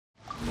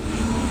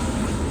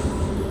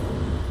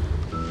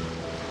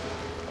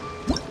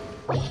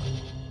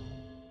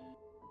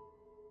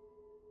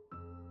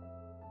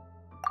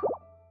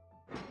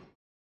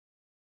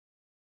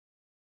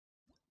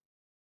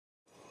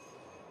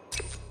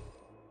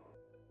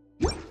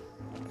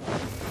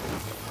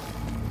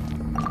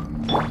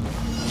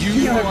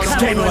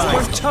as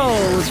we're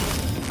told.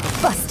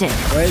 Busted.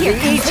 For Here the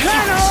comes the eternal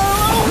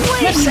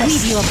catch. Let me oasis.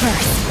 weave you a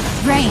burst.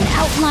 Rain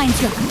outlines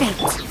your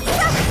fate.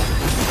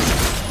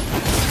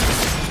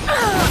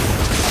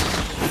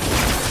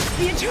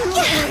 The eternal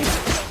oasis.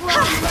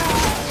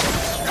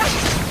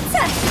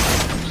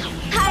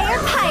 Higher,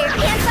 higher,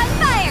 pants on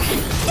fire!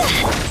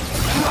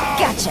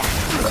 Gotcha.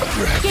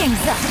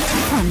 Game's up.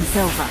 Fun's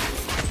over.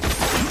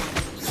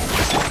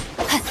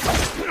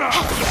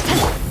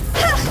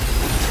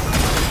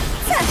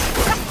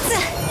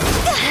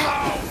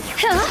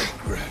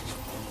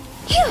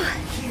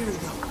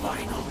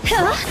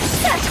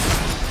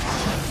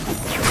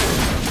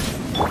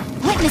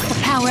 Witness the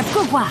power of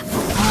Gugwa.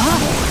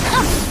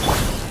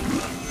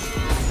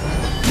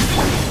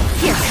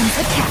 Here comes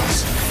the catch.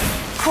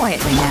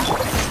 Quietly now.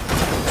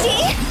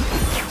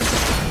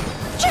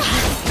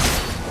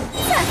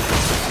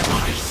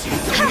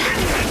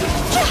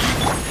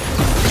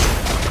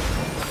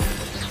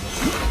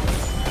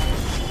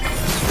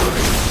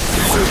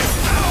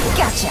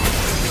 Gotcha.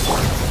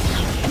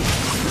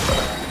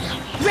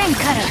 Rain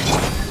cutter.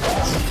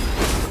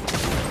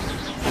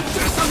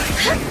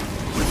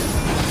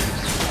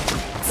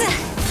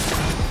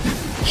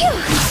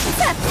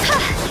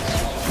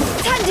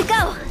 Time to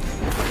go.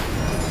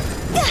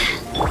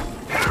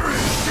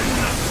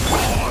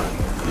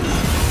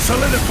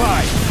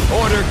 Solidify!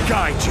 Order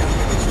guide you!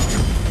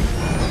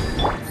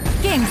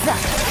 Game's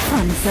up.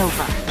 Fun's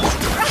over.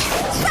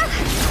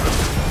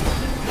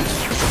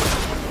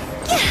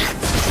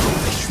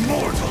 Foolish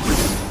mortals!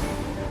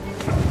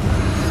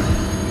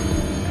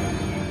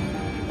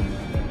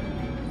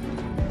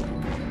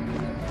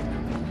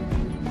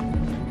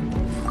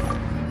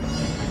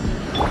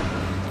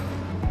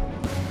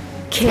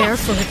 Care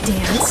for a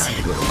dance?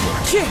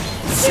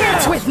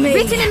 Dance with me!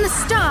 Written in the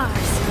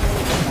stars.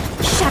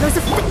 Shadows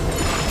of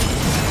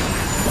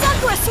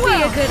Sakura swirl.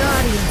 Be a good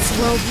audience,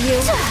 worldview.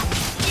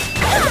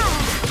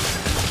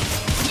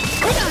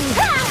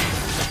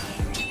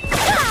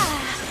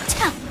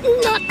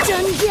 Not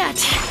done yet.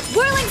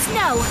 Whirling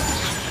snow.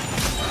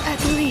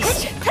 At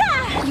least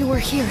you were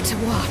here to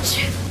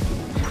watch.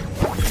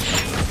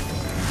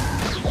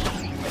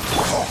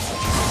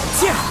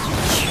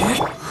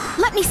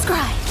 Let me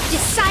scribe.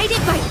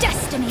 Decided by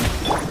destiny.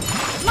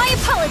 My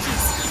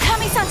apologies.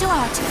 Kami-santo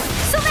art.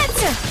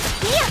 Sumetsu.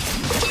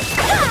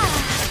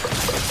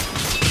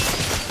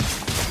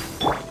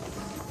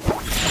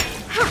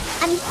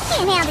 I'm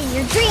getting out of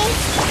your dreams.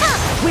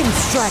 Wind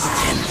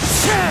Strategy.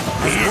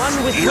 One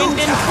with wind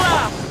and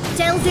cloud.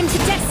 Delves into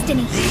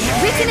destiny.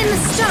 Written in the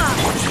stars.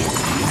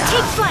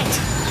 Take flight.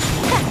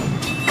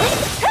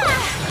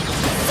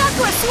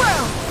 Sakura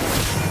swirl.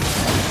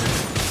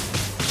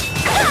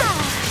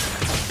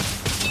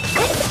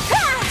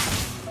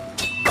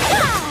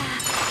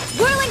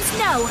 Whirling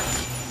snow.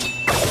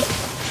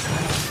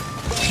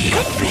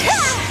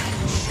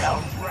 Shall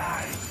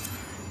rise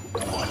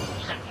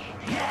once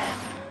again.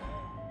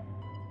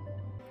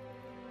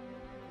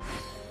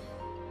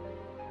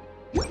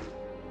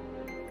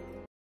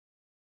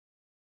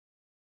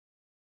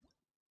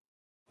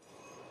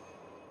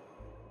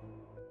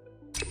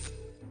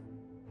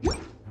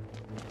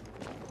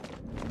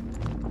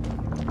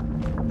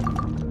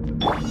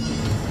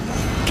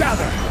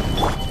 Gather!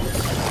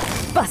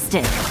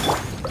 Busted.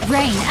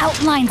 Rain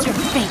outlines your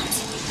fate.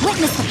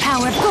 Witness the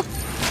power of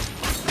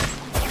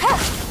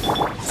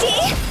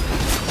See?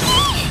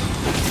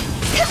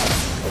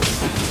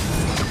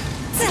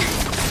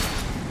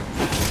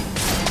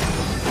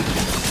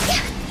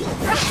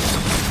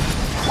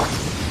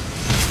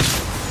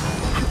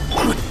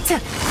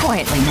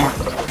 Quietly now.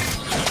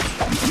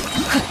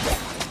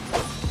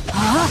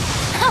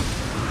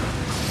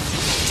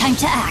 Time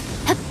to act.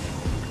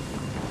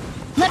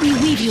 Let me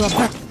weave you a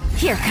book.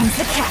 Here comes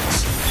the catch.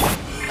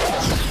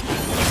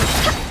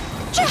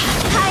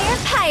 Higher,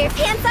 higher,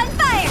 pants on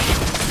fire!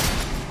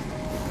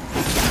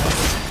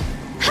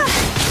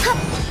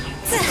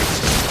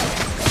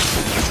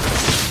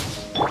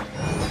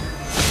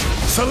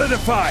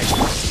 Solidify!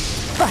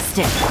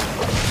 Busted.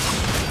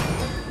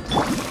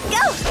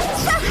 Go!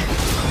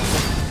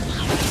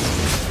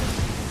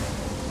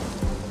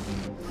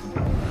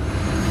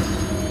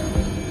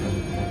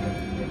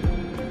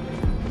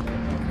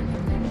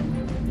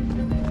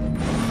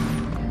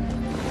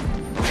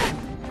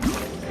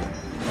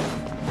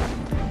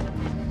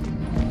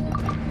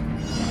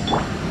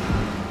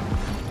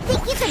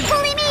 Think you can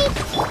bully me?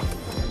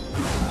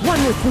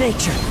 One with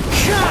nature.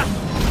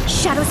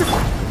 Shadows of...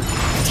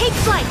 Take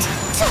flight!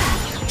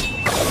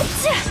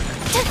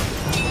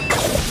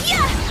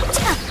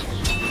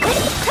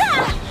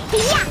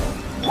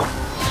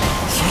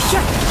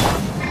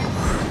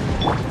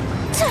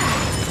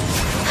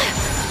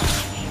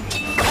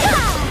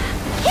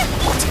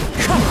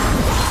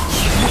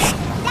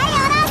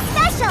 Sayonara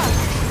special!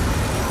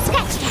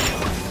 Scratch!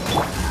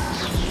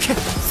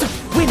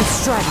 Wind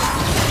Strategy.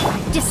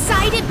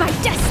 Decided by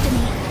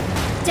destiny.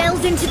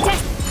 Delves into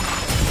death.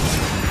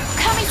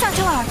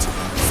 Kami-santo art.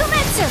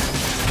 Sumetsu!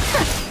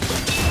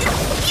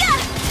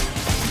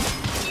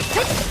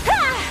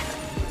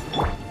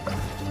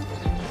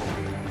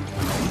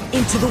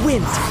 into the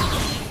wind.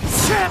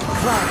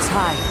 Clouds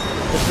high,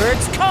 the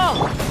birds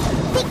call.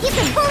 Think you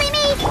can bully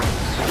me?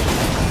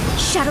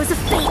 Shadows of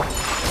fate.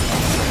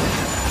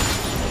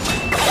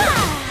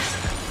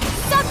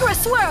 Sakura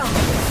swirl.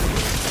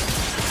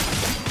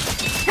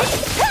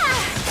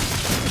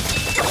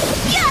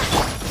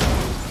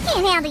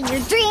 Can't handle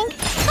your drink.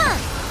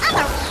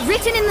 I'm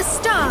written in the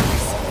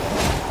stars.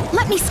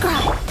 Let me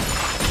scribe.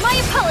 My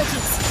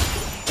apologies.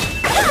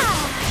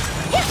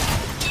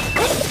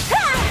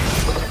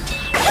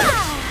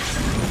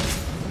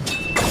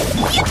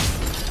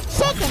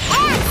 Shaken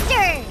and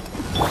stirred.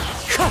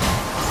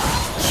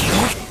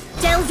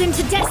 Delves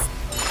into death.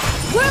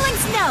 Whirling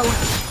snow.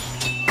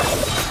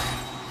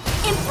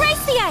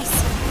 Embrace the ice.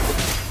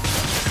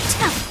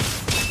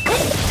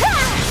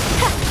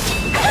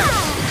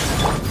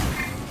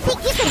 Think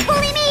you can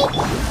bully me?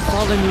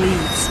 Fallen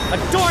leaves,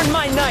 adorn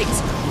my night.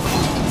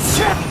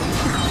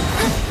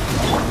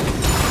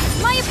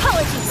 My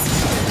apologies.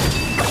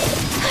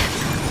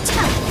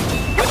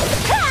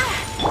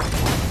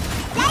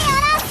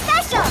 Diana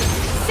special.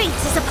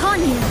 Fate is upon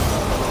you.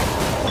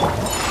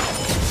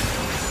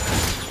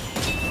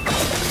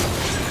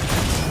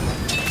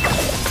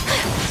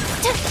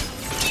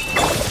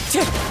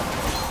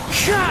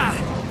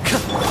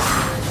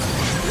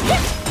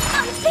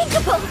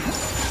 Unthinkable!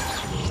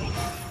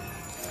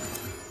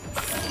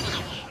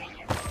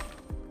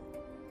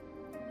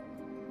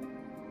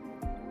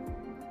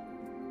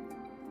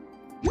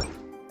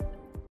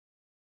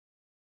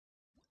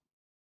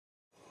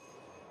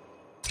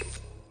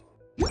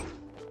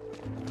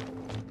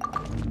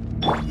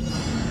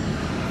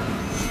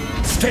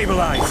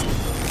 Stabilize!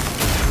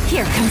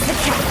 Here comes the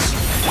catch.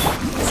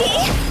 See?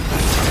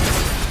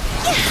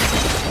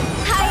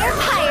 Higher,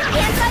 higher,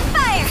 hands on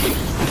fire!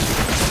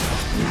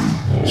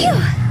 Phew!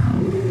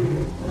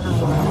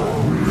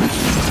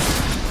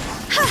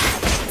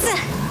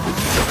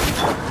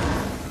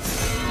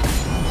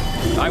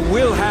 I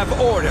will have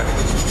order!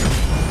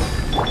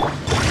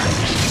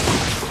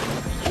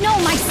 No,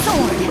 my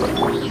sword!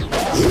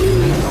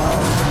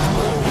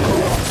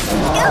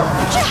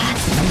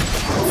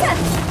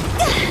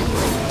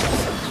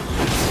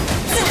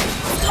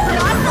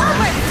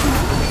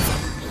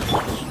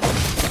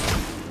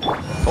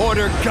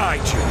 Order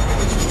guide you!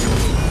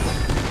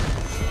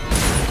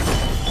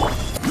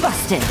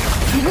 Busted!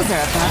 Things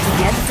are about to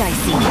get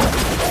dicey.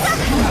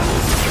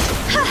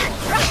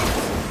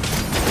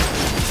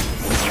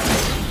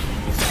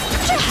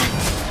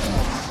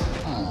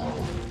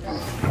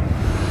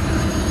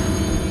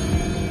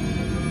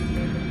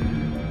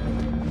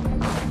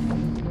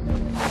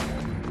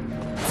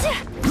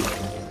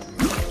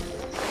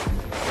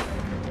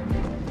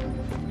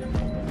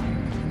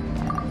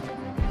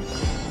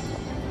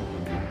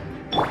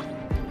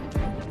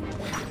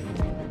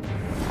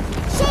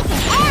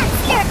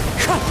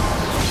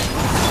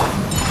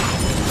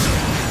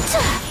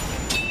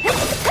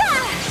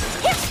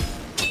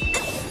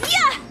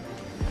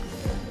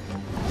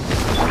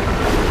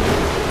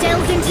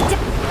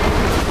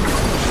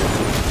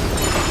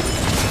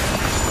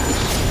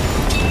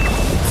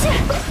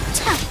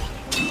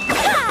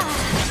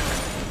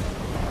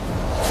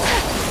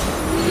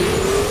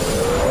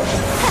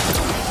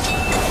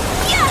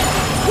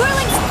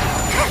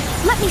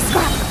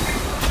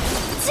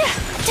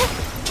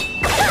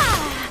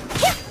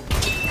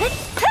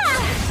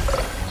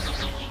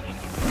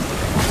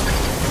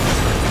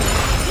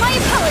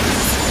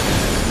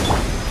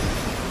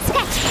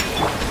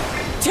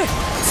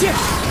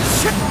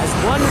 As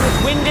one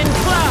with wind and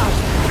cloud.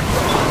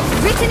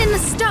 Written in the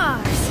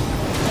stars.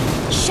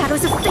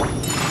 Shadows of fate.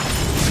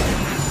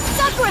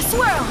 Sakura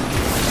swirl.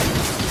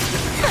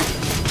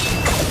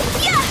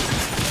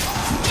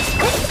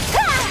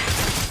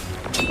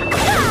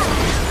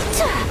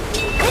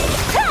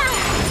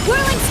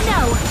 Whirling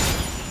snow.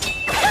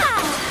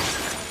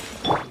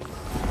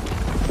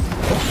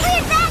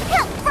 Where'd that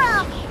come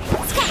from?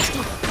 Sketched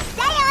it.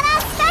 Diana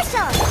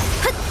special.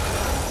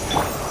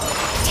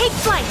 Take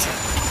flight.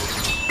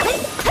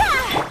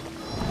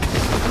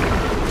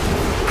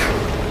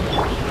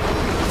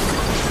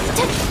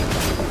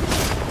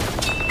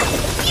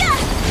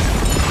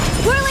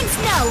 Whirling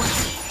snow!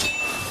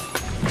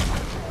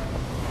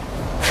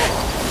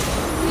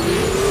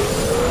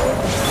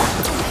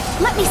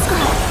 Let me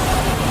scrub!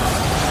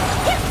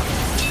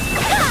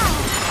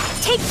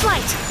 Take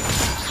flight!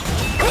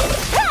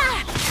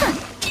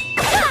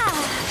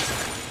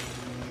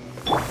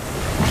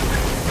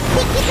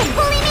 Think you can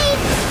bully me?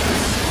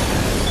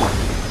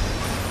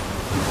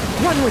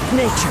 One with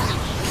nature.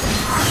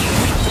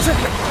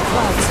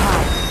 Clouds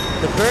high.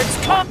 The birds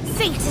come.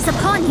 Fate is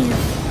upon you.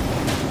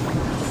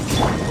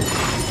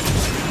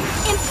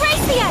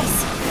 Embrace the ice!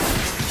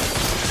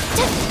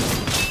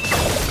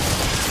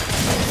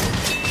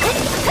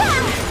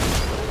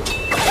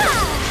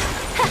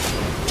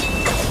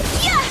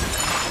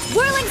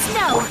 Whirling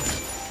snow!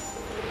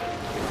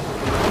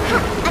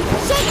 I'm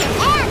shaken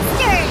and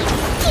stirred!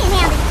 Can't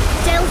handle it!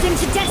 Delves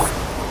into death!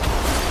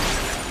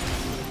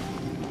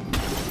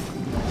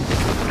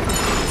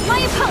 My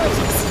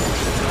apologies!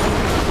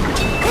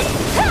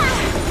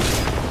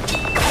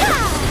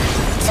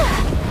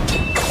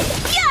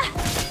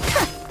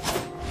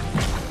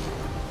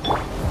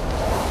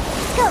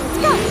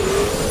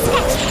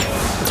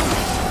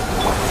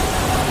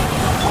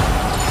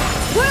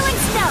 Whirling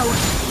snow!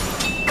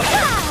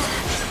 Ah!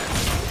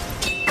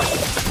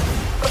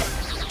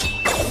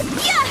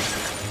 Yeah!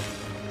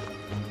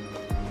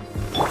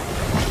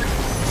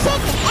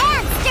 Shaken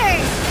and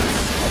stirred!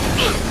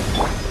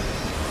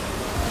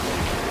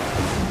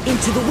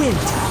 Into the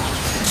wind.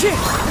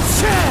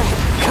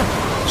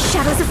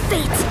 Shadows of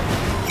fate!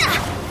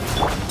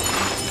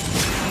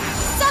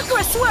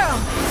 Sakura swirl!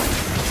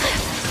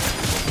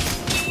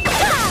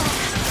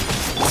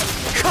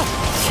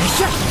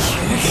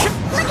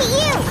 Look at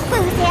you,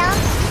 Bootail!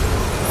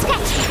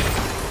 Scratch!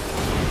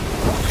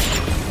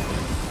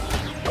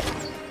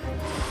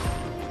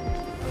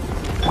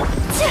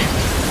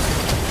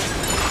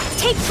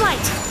 Take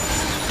flight!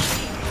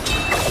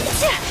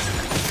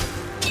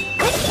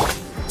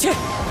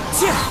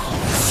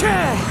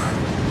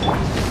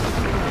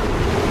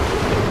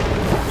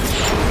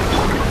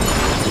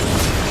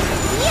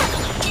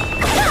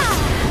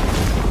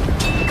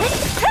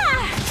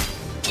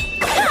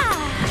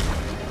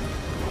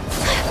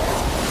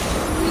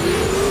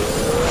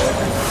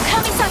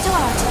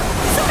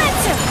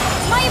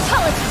 My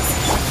apologies!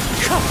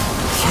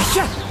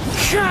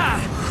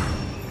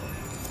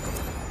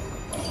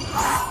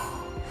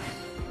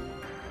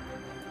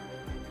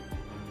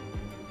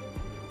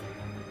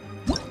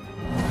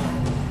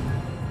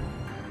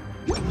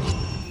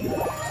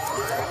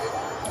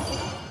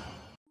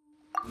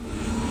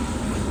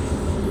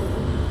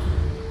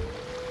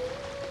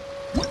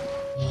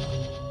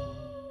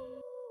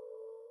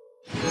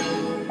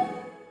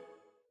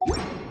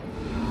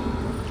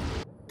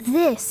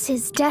 This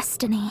is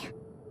destiny.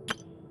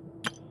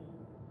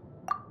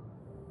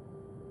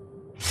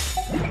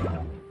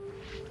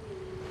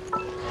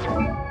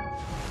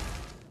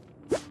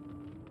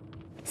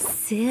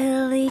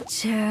 Silly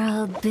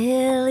churl,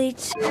 Billy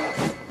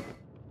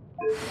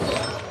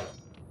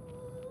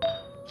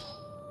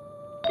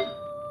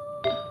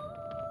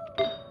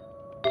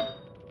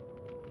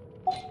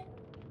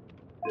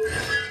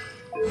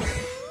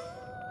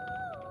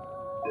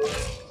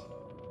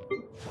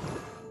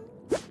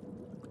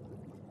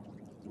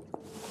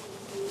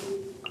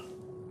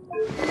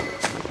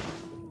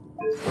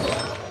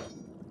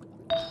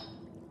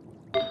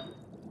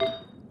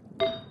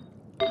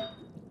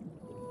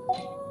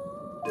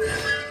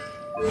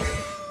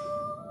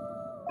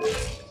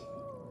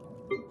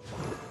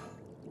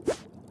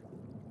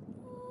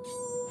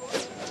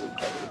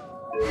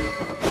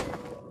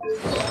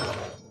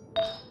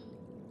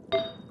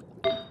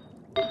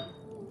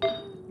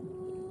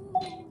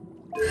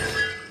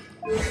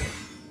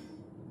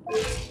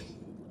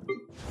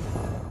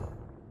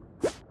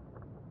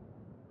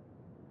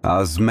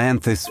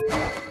Osmanthus.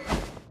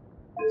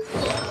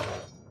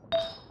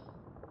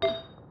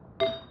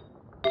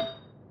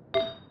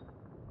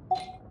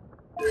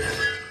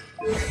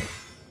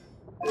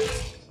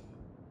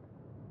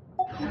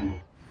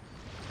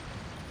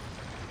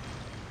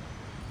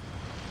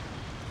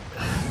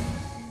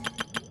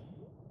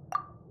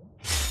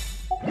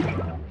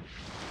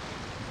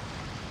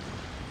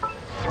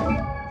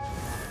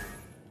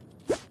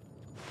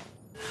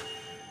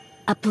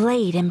 A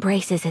blade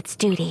embraces its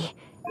duty.